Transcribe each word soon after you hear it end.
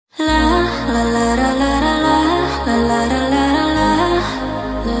la la la la la la la la la la la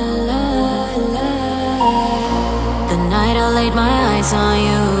la. The night I laid my eyes on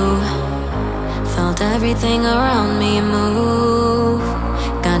you, felt everything around me move.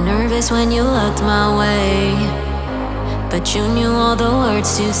 Got nervous when you looked my way, but you knew all the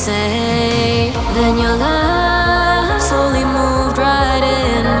words to say. Then your love slowly moved right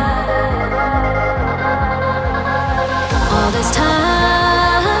in. All this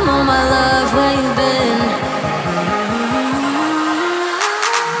time, oh my love, where you been?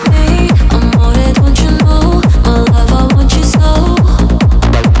 Me, amore, don't you know? My love, I want you so.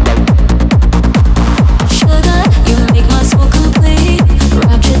 Sugar, you make my soul complete.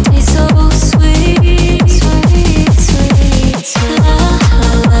 Rapture tastes so sweet, sweet, sweet, sweet. La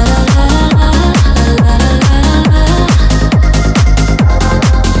la la la la la la la la.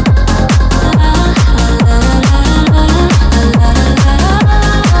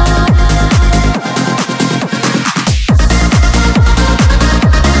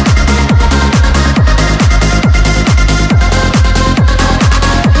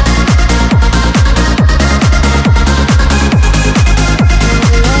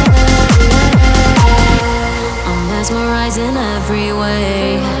 In every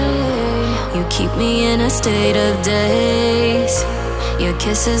way, you keep me in a state of daze. Your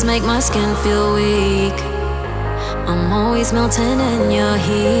kisses make my skin feel weak. I'm always melting in your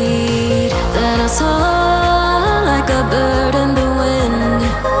heat.